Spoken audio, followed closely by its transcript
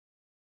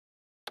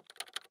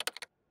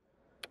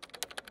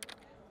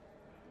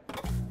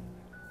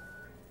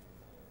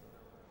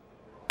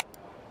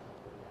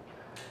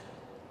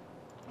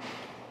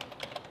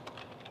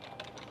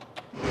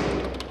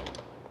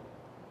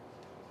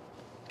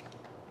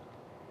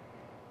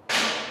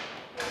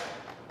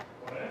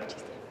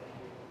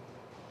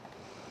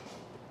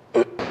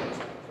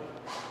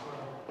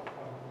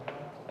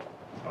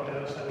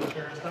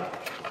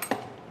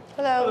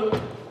Hello.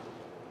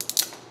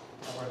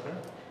 Right there.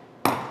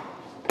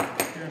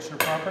 Here's your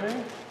property.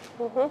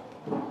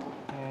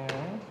 And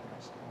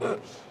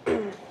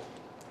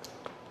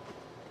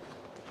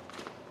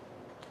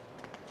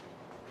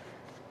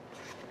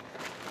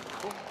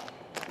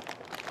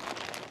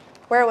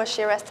Where was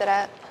she arrested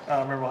at?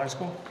 Maryville High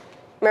School.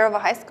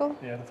 Maryville High School?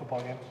 Yeah, the football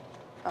game.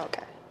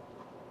 Okay.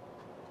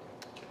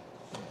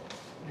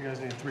 You guys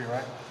need 3,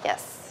 right?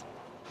 Yes.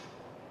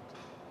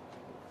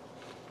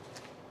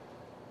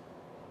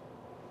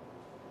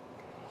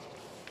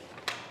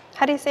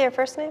 How do you say your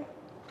first name?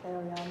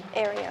 Ariana.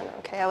 Ariana.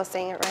 Okay, I was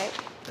saying it right.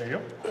 There you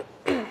go.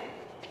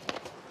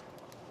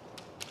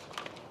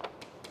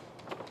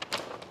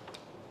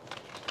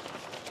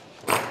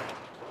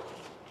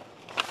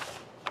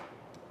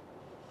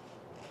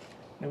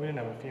 No, we didn't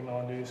have a female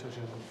on duty, so she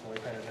was fully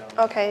painted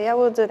down. Okay, yeah,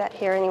 we'll do that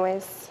here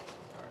anyways.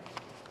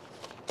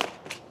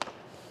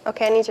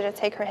 Okay, I need you to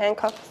take her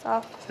handcuffs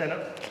off. Stand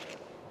up.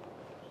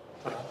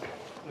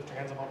 Lift your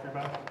hands up off your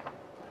back.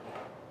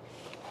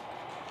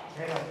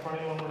 Hand out in front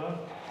of you one more time.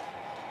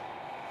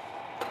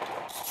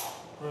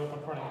 Right up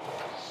in front of you.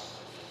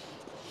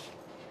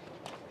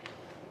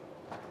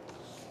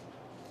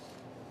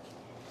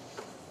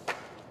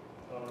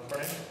 Over in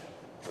front of you.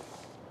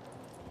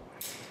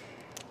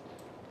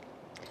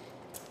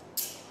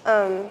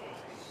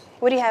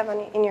 What do you have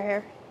in your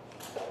hair?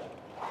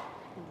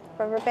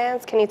 Rubber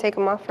bands? Can you take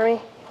them off for me?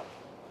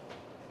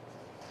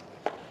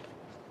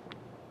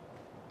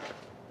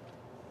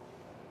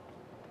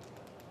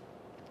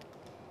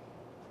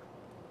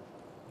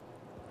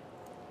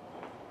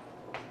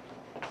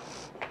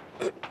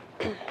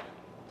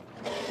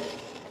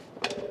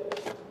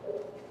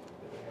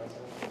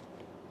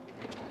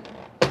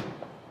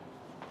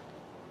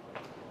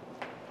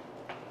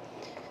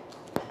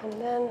 And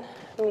then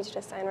I need you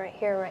to sign right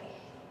here, right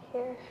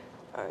here.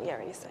 Oh, you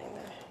already signed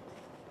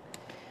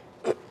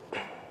there.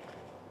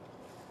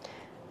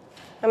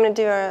 I'm going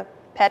to do a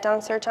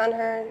pat-down search on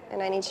her,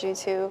 and I need you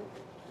to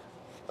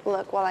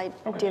look while I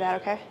do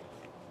that, okay?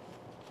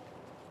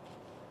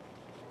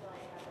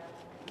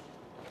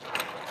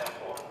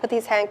 Put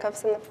these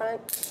handcuffs in the front.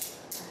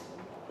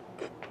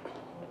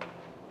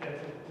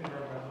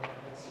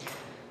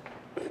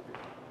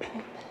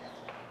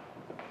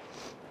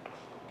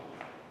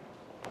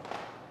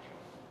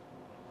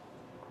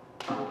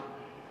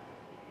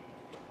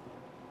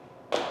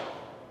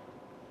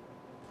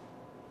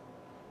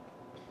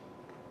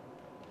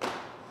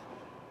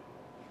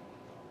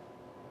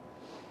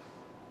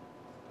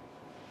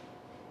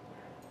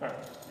 All right,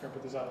 can I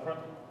put this out in front?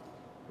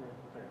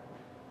 There.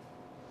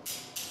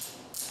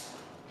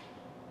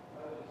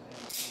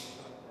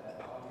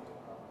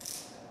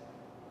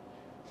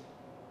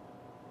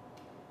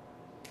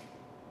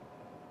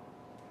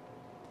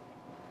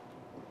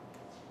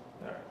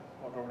 All right,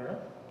 walk over there.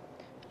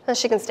 And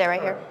she can stay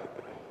right here.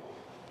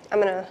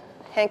 I'm going to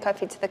handcuff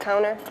you to the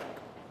counter.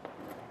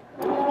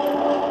 I'm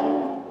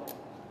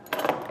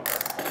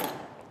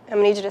going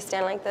to need you to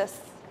stand like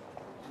this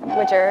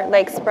with your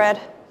legs spread.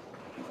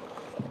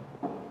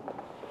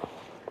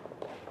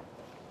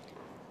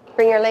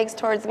 Bring your legs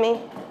towards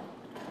me.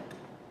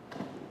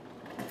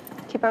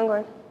 Keep on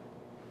going.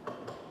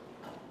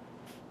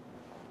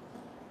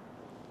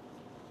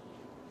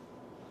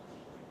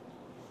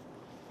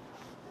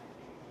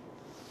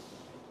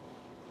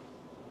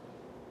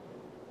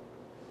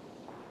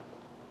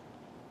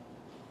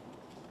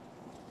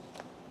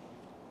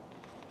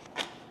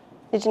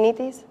 Did you need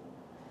these?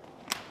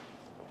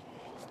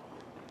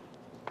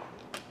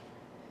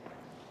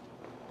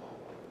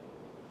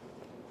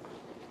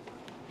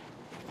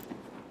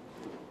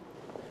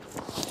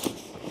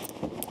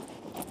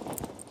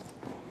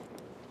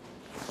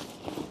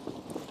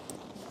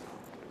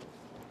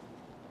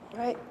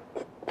 Right.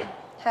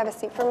 Have a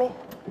seat for me.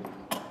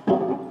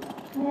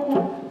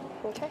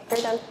 Okay,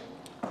 you're done.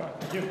 All right,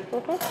 thank you.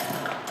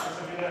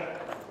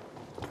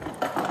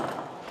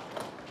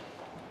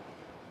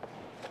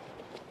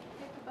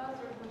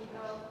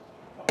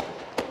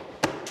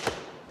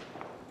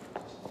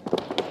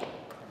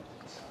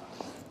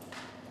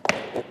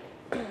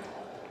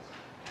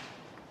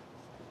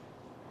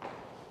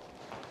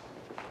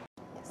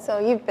 So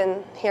you've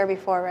been here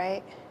before,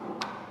 right?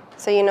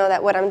 So you know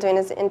that what I'm doing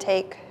is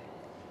intake.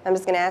 I'm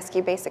just going to ask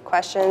you basic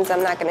questions.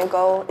 I'm not going to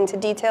go into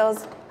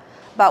details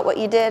about what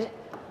you did.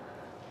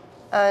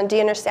 Do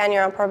you understand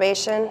you're on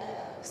probation?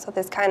 So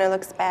this kind of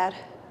looks bad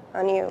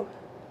on you.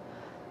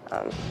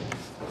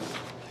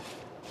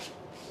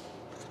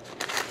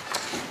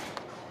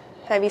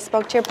 Have you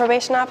spoke to your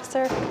probation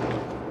officer?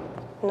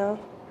 No?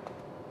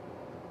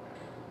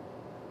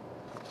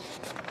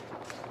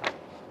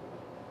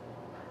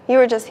 You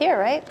were just here,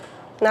 right?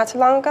 Not too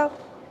long ago?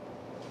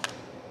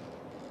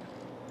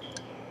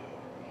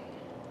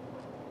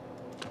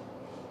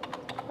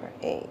 Or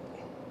 8,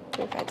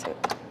 352.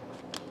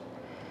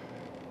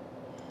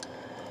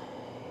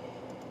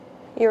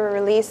 You were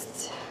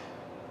released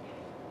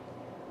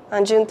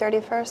on June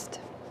 31st?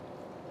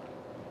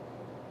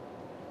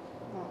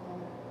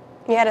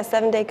 You had a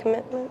 7-day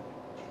commitment?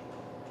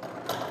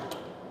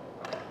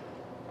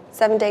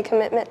 7-day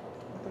commitment? I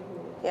think it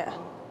was Yeah.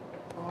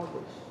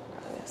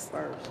 August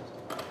 1st.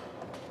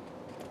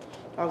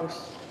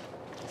 August.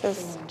 This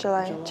is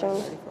July, June.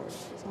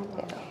 31st. Something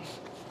like Yeah. that.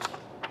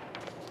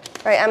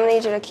 All right, I'm gonna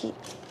need you to keep,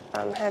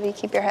 have you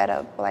keep your head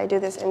up while I do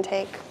this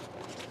intake.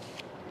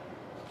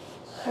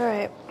 All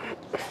right.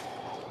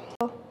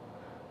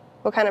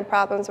 What kind of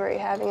problems were you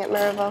having at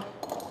Maryville?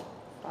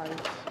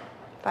 Fights.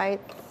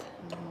 Fights?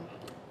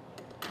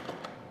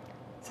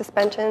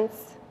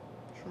 Suspensions?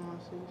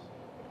 Truancies.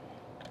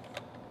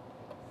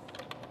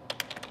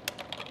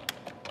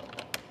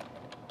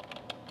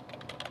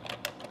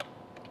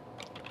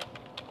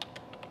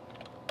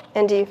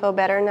 And do you feel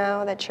better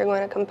now that you're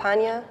going to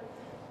Campania?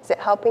 Is it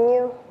helping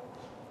you?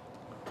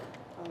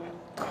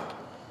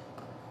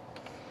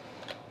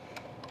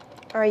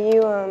 Are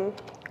you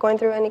going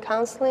through any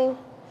counseling?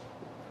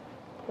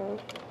 Hmm.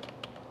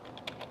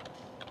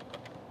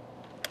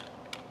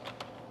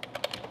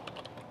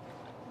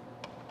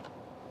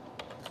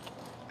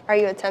 Are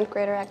you a 10th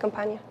grader at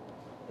Campania?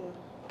 Yeah.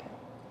 Okay.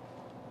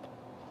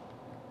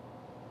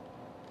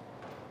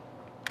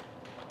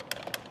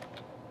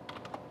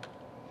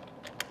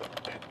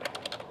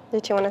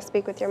 Did you want to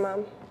speak with your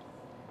mom?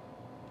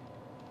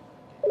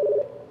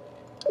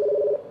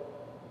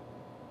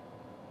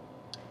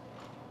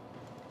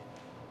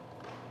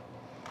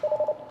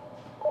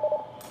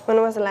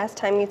 When was the last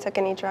time you took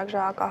any drugs or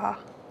alcohol?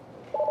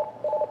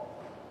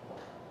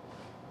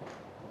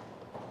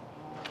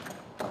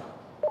 A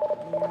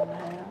year and a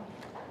half.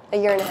 A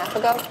year and a half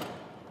ago?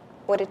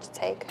 What did you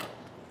take?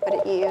 What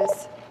did you use?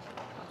 I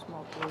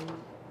smoked weed.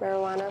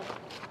 Marijuana?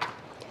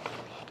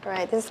 All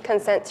right, this is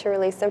consent to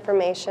release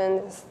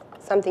information. This is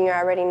something you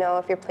already know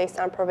if you're placed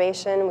on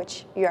probation,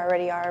 which you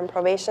already are on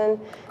probation.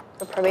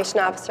 The probation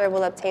officer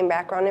will obtain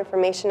background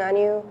information on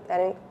you. That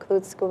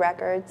includes school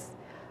records.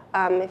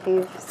 If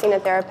you've seen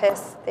a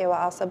therapist, they will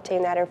also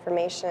obtain that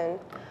information.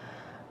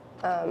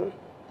 If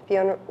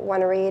you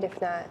want to read, if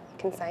not, you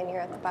can sign here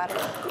at the bottom.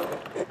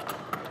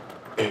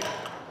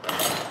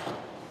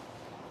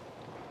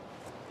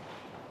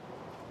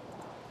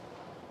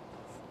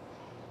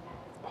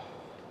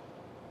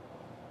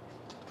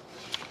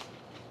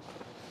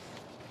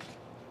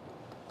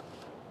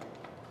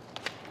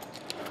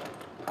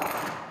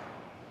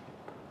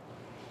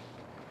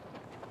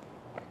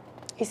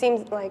 You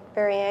seem like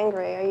very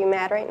angry. Are you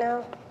mad right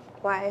now?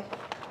 Why?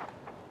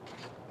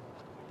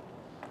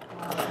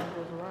 I don't think it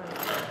was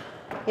right.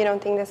 You don't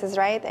think this is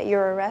right, that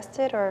you're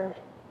arrested, or?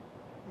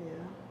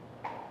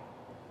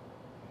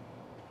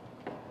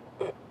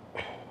 Yeah.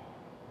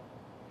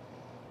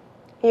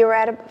 You were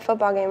at a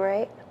football game,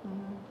 right?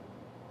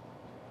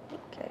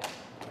 Okay.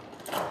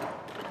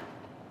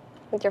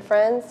 With your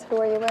friends? Who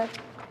were you with?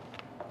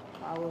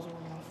 I was with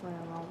my friend.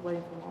 I was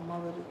waiting for my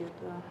mother to get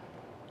there.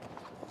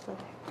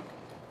 Okay.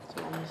 So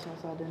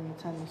since I didn't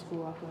attend the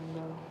school, I couldn't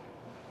go.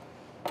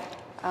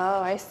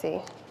 Oh, I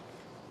see.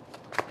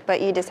 But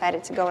you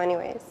decided to go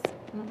anyways.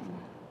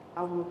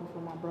 I was looking for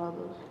my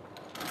brothers.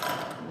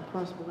 And the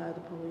principal had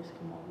the police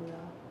come over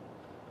there.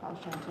 I was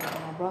trying to talk to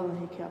my brother, and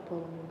he kept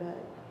pulling me back.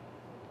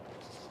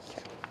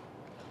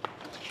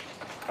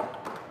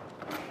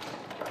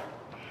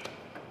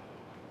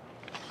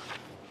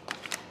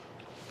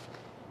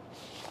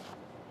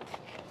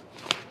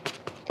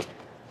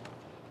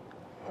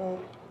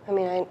 I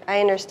mean,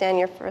 I understand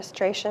your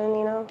frustration,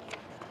 you know.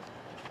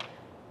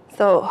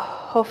 So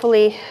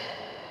hopefully,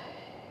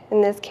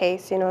 in this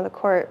case, you know, the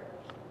court,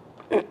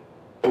 I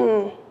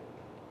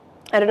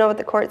don't know what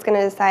the court's going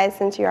to decide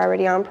since you're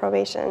already on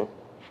probation.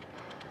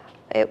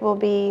 It will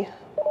be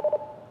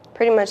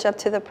pretty much up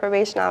to the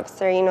probation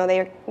officer. You know,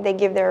 they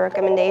give their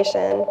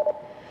recommendation.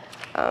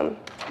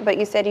 But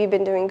you said you've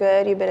been doing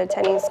good, you've been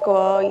attending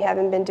school, you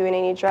haven't been doing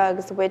any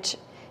drugs, which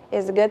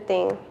is a good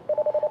thing.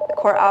 The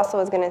court also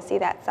is going to see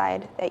that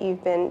side, that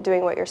you've been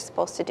doing what you're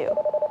supposed to do.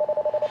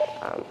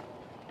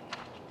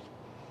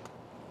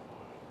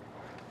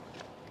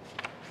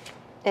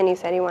 And you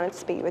said you wanted to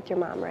speak with your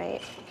mom, right?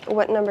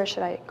 What number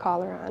should I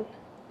call her on?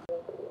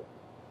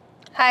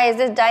 Hi, is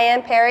this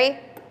Diane Perry?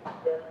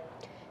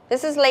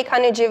 This is Lake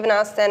County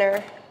Juvenile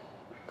Center.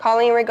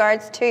 Calling in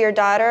regards to your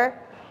daughter,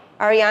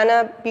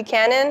 Ariana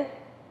Buchanan.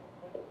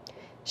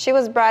 She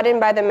was brought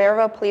in by the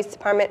Maryville Police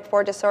Department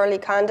for disorderly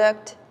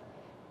conduct,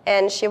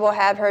 and she will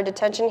have her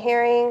detention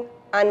hearing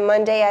on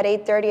Monday at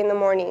 8:30 in the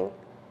morning.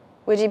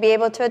 Would you be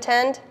able to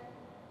attend?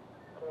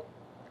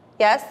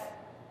 Yes?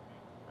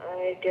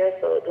 I guess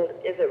so.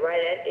 Is it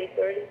right at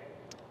 8:30?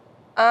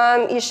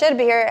 You should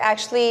be here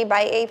actually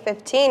by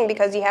 8:15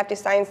 because you have to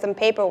sign some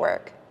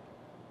paperwork.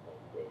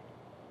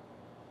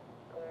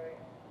 All right.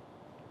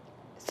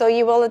 So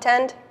you will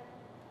attend?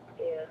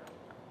 Yeah.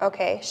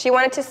 Okay. She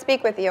wanted to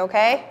speak with you,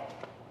 okay?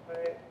 All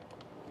right.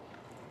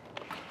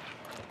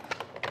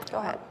 Go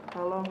ahead.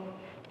 Hello?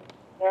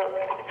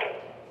 Hello?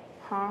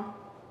 Huh?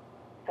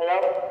 Hello?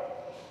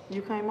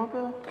 You came up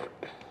here?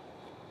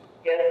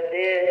 Yes, it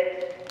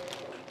is.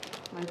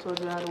 They told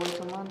you I had to wait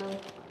till Monday?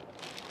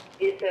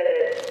 He said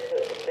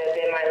that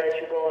they might let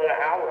you go in an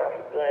hour,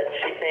 but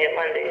she said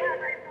Monday.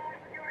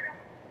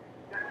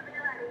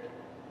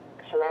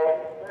 Hello?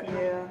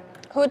 Yeah.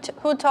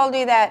 Who told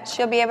you that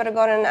she'll be able to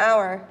go in an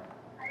hour?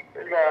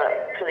 The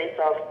police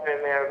officer in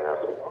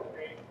Maryville.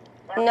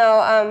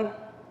 No,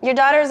 your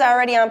daughter's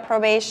already on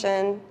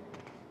probation.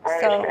 I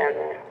understand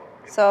that.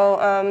 So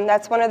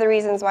that's one of the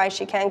reasons why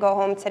she can't go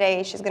home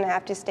today. She's going to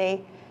have to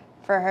stay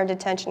for her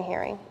detention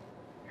hearing.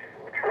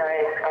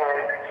 Right.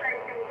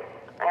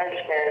 I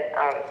understand.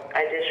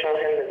 I did show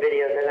him the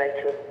video that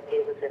I took. He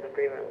was in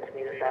agreement with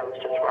me that that was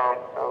just wrong,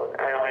 so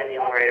I don't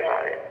even worry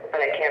about it. But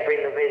I can't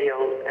bring the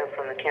video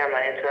from the camera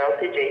into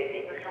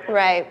LCJC.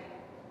 Right.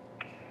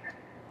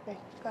 Okay,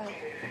 go ahead.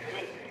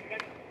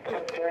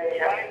 Okay,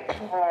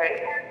 yeah. All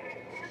right.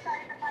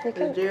 You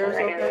can- Is Jairus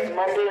okay?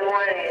 Monday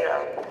morning,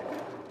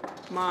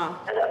 Ma,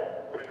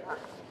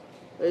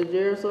 is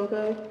Jairus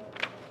okay?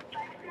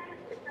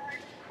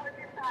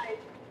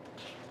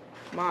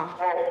 Ma,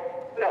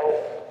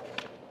 no.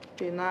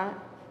 he not?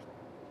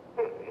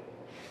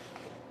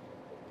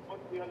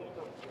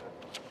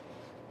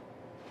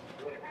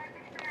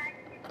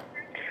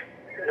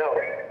 No.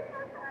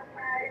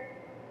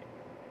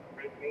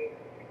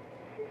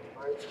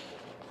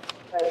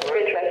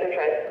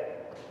 Try.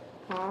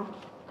 Huh?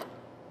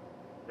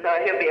 No,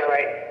 he'll be all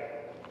right.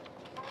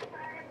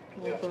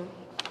 Okay.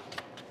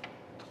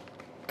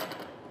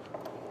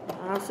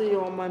 I'll see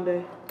you on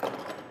Monday.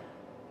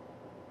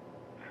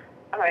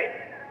 All right.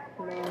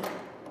 Bye.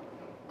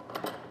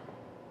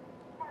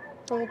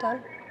 Are you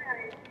done?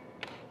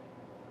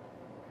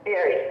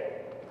 Harry,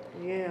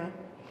 Yeah.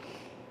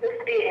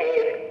 just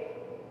behave.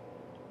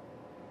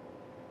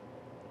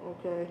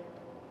 Okay.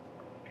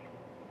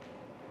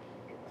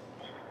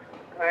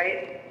 All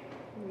right?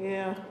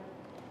 Yeah.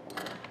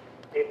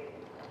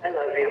 I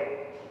love you.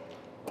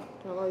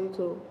 I love you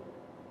too.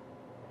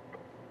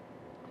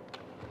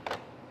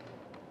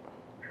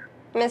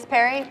 Miss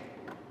Perry,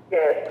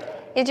 Yes.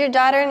 is your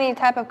daughter in any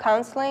type of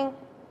counseling?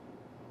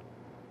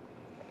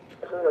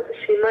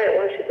 She might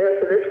once she does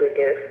for this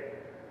weekend.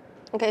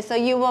 Okay, so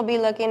you will be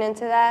looking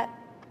into that?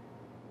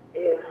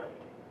 Yeah.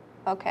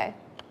 Okay.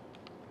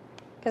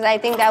 Because I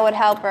think that would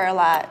help her a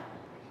lot.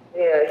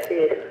 Yeah,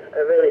 I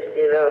really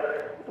see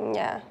now.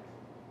 Yeah.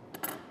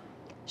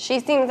 She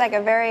seems like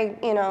a very,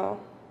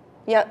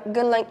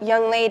 good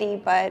young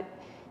lady, but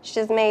she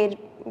just made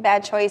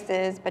bad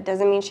choices, but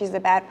doesn't mean she's a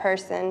bad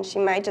person. She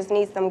might just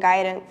need some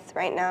guidance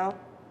right now.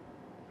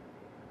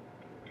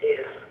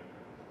 Yeah.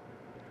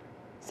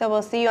 So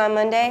we'll see you on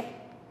Monday?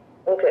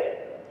 Okay.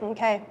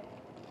 Okay.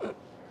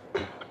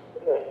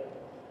 Okay.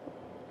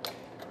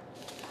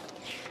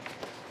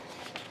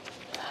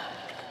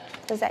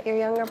 Is that your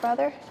younger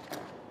brother?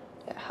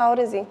 How old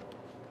is he?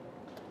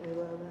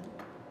 11.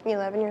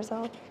 11 years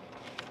old?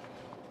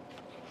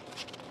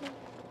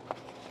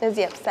 Is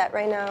he upset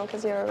right now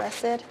because you're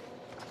arrested?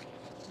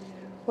 Yeah.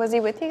 Was he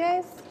with you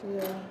guys?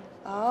 Yeah.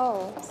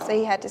 Oh, so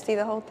he had to see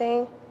the whole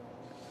thing?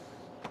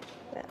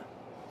 Yeah.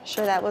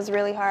 Sure, that was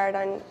really hard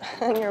on,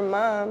 on your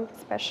mom,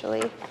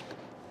 especially.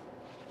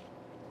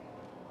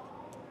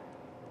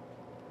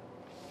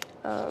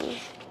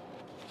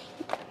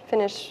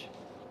 Finish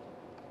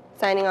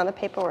signing all the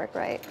paperwork,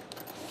 right?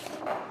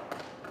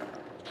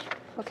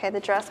 Okay, the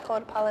dress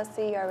code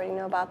policy, you already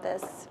know about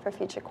this for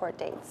future court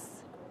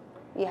dates.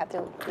 You have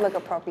to look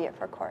appropriate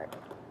for court.